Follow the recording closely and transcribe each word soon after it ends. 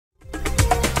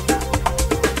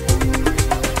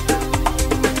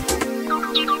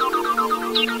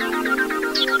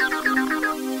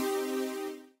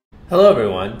Hello,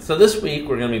 everyone. So this week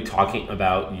we're going to be talking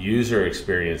about user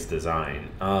experience design.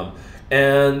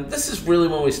 And this is really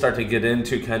when we start to get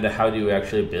into kind of how do you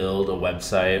actually build a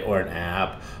website or an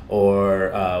app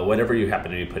or whatever you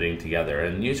happen to be putting together.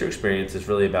 And user experience is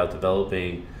really about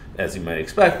developing, as you might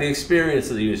expect, the experience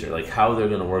of the user, like how they're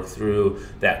going to work through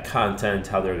that content,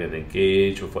 how they're going to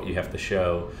engage with what you have to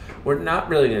show. We're not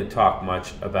really going to talk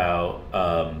much about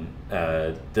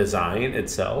design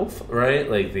itself,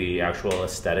 right? Like the actual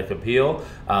aesthetic appeal.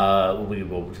 We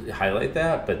will highlight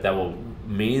that, but that will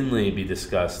mainly be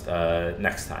discussed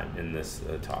next time in this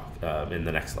talk, in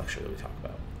the next lecture that we talk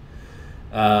about.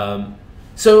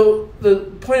 So the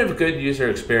point of a good user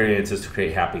experience is to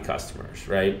create happy customers,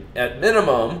 right? At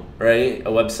minimum, right,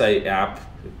 a website, app,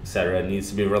 etc. needs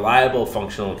to be reliable,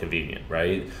 functional, and convenient,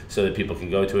 right? So that people can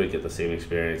go to it, get the same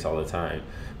experience all the time.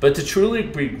 But to truly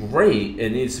be great,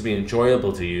 it needs to be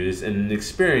enjoyable to use and an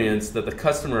experience that the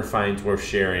customer finds worth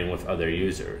sharing with other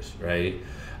users, right?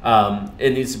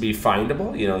 It needs to be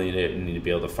findable. You need to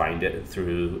be able to find it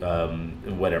through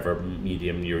whatever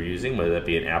medium you're using, whether that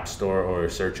be an app store or a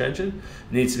search engine.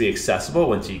 It needs to be accessible.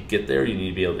 Once you get there, you need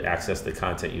to be able to access the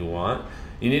content you want.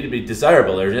 You need to be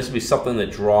desirable. There needs to be something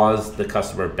that draws the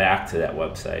customer back to that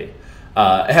website.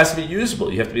 It has to be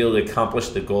usable. You have to be able to accomplish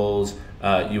the goals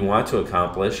you want to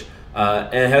accomplish.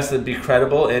 And it has to be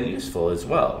credible and useful as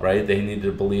well, right? They need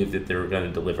to believe that they're going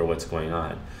to deliver what's going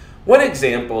on. One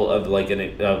example of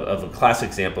of a classic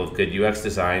example of good UX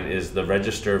design is the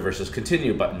register versus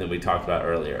continue button that we talked about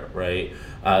earlier, right?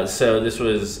 So this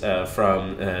was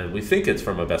from, we think it's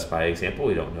from a Best Buy example,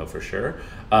 we don't know for sure,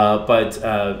 but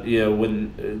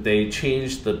when they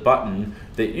changed the button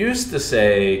that used to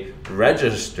say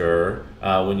register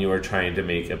when you were trying to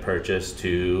make a purchase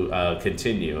to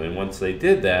continue, and once they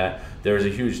did that, there was a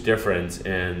huge difference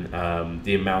in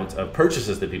the amount of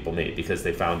purchases that people made because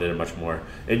they found it a much more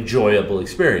enjoyable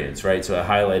experience, right? So it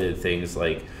highlighted things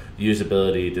like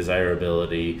usability,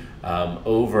 desirability,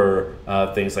 over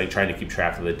things like trying to keep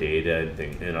track of the data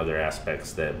and other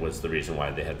aspects that was the reason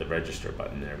why they had the register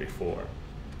button there before.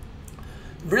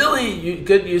 Really,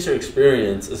 good user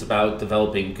experience is about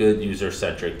developing good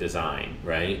user-centric design,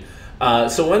 right?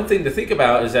 So one thing to think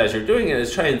about is as you're doing it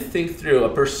is try and think through a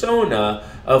persona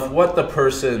of what the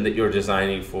person that you're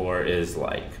designing for is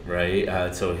like,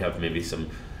 right? So we have maybe some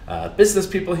business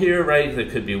people here, right? That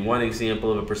could be one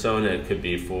example of a persona. It could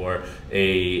be for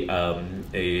a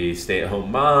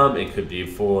stay-at-home mom. It could be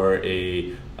for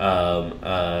an 18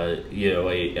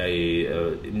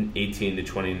 to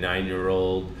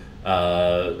 29-year-old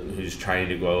who's trying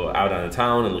to go out on a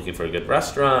town and looking for a good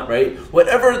restaurant, right?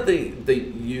 Whatever the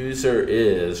user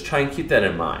is, try and keep that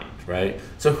in mind, right?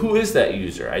 So who is that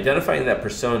user? Identifying that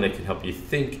persona can help you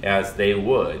think as they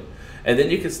would. And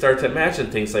then you can start to imagine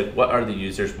things like what are the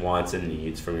user's wants and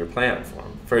needs from your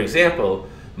platform. For example,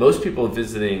 most people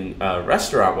visiting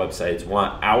restaurant websites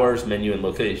want hours, menu, and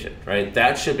location, right?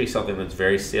 That should be something that's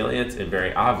very salient and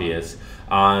very obvious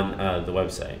on the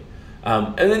website.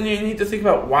 And then you need to think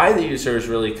about why the user is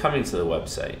really coming to the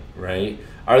website, right?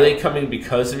 Are they coming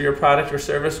because of your product or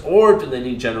service, or do they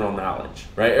need general knowledge,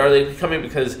 right? Are they coming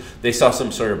because they saw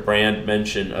some sort of brand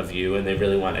mention of you and they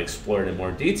really want to explore it in more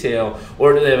detail,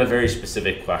 or do they have a very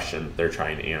specific question they're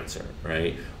trying to answer,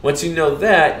 right? Once you know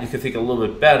that, you can think a little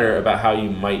bit better about how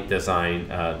you might design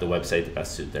the website to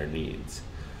best suit their needs.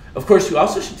 Of course, you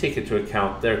also should take into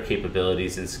account their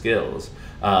capabilities and skills.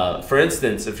 For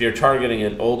instance, if you're targeting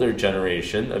an older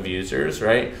generation of users,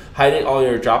 right, hiding all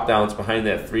your drop downs behind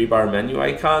that 3-bar menu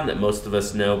icon that most of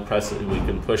us know we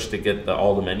can push to get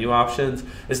all the menu options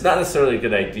is not necessarily a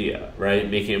good idea, right?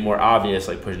 Making it more obvious,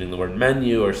 like pushing the word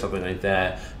menu or something like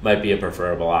that, might be a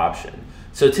preferable option.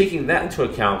 So taking that into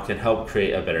account can help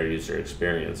create a better user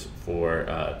experience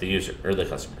for the user or the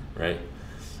customer, right?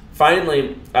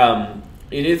 Finally,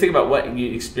 you need to think about what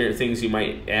things you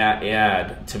might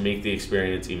add to make the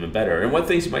experience even better, and what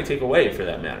things you might take away for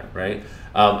that matter, right?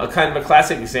 A kind of a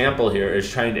classic example here is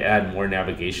trying to add more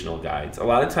navigational guides. A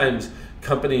lot of times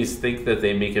companies think that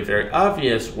they make it very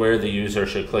obvious where the user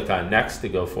should click on next to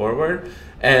go forward,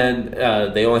 and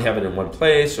they only have it in one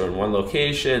place or in one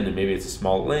location, and maybe it's a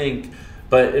small link.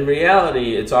 But in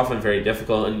reality, it's often very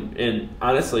difficult, and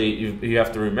honestly, you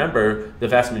have to remember the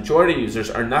vast majority of users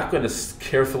are not going to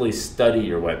carefully study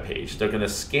your web page. They're going to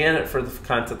scan it for the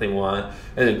content they want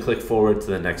and then click forward to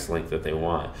the next link that they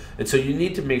want. And so you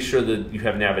need to make sure that you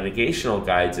have navigational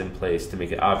guides in place to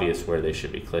make it obvious where they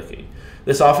should be clicking.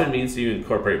 This often means you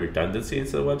incorporate redundancy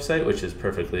into the website, which is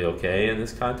perfectly okay in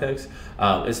this context,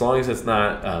 as long as it's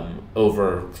not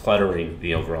over cluttering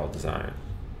the overall design.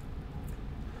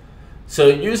 So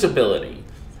usability.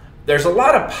 there's a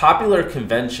lot of popular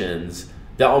conventions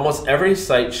that almost every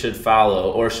site should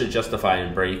follow or should justify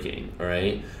in breaking,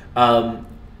 right?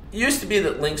 It used to be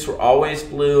that links were always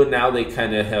blue, and now they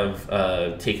kind of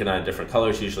have taken on different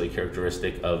colors, usually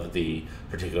characteristic of the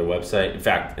particular website. In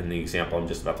fact, in the example I'm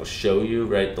just about to show you,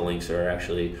 right, the links are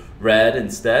actually red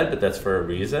instead, but that's for a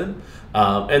reason.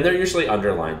 And they're usually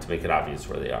underlined to make it obvious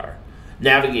where they are.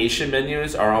 Navigation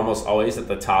menus are almost always at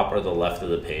the top or the left of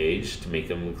the page to make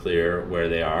them clear where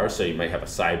they are. So you might have a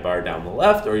sidebar down the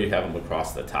left, or you have them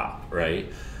across the top,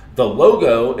 right? The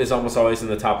logo is almost always in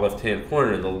the top left-hand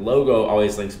corner. The logo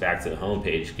always links back to the home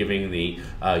page, giving the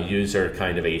user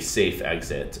kind of a safe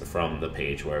exit from the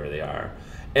page wherever they are.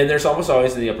 And there's almost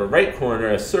always in the upper right corner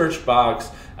a search box,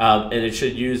 and it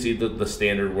should use either the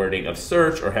standard wording of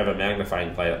search or have a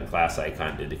magnifying glass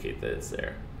icon to indicate that it's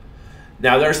there.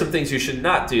 Now, there are some things you should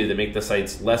not do that make the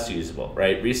sites less usable,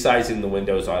 right? Resizing the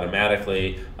windows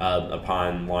automatically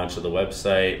upon launch of the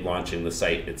website, launching the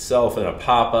site itself in a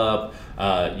pop-up,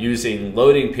 using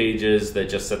loading pages that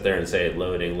just sit there and say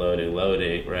loading, loading,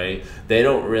 loading, right? They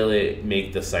don't really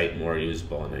make the site more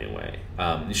usable in any way.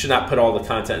 You should not put all the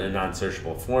content in a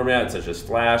non-searchable format, such as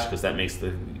Flash, because that makes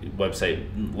the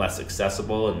website less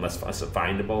accessible and less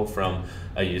findable from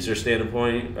a user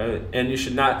standpoint. Right? And you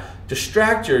should not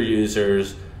distract your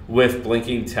users with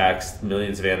blinking text,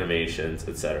 millions of animations,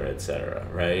 etc.,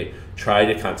 right? Try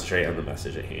to concentrate on the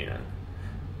message at hand.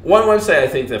 One website I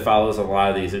think that follows a lot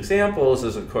of these examples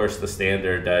is, of course, the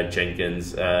standard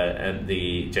Jenkins and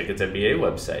the Jenkins MBA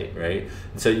website, right?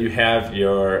 And so you have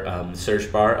your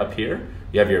search bar up here.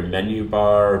 You have your menu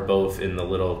bar both in the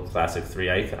little classic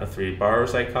three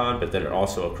bars icon, but then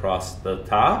also across the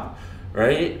top,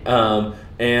 right?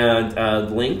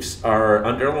 Links are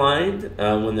underlined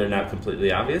when they're not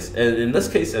completely obvious. And in this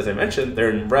case, as I mentioned, they're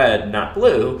in red, not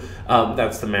blue.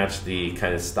 That's to match the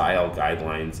kind of style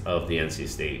guidelines of the NC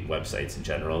State websites in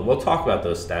general. And we'll talk about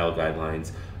those style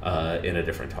guidelines in a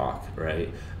different talk, right?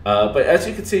 But as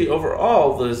you can see,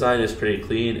 overall, the design is pretty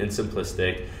clean and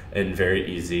simplistic and very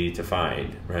easy to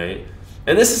find, right?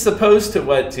 And this is opposed to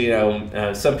what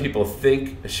some people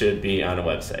think should be on a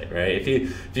website, right? If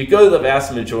you go to the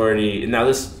vast majority, now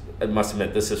this, I must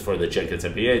admit, this is for the Jenkins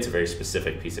MBA. It's a very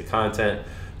specific piece of content.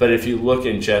 But if you look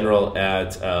in general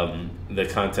at the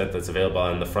content that's available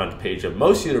on the front page of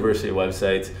most university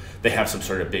websites, they have some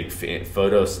sort of big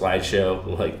photo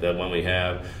slideshow like the one we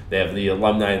have. They have the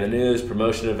alumni in the news,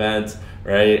 promotion events,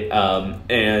 right?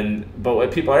 But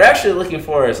what people are actually looking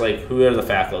for is like, who are the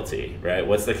faculty, right?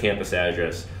 What's the campus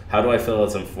address? How do I fill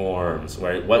out some forms,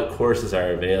 right? What courses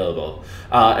are available?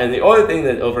 And the only thing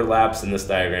that overlaps in this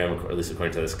diagram, or at least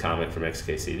according to this comic from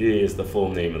XKCD, is the full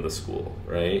name of the school,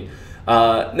 right?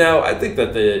 Now, I think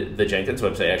that the Jenkins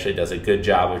website actually does a good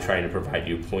job of trying to provide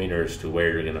you pointers to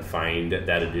where you're going to find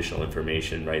that additional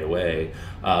information right away.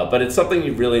 But it's something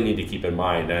you really need to keep in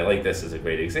mind. And I like this as a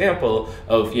great example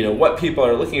of what people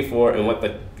are looking for and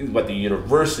what the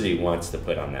university wants to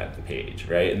put on that page,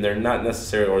 right? And they're not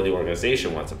necessarily, or the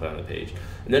organization wants to put on the page.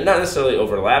 And they're not necessarily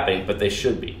overlapping, but they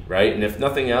should be, right? And if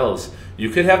nothing else,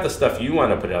 you could have the stuff you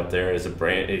want to put out there as a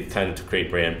brand, kind of to create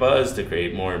brand buzz, to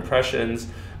create more impressions,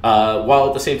 while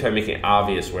at the same time making it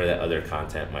obvious where that other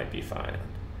content might be found.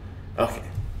 Okay.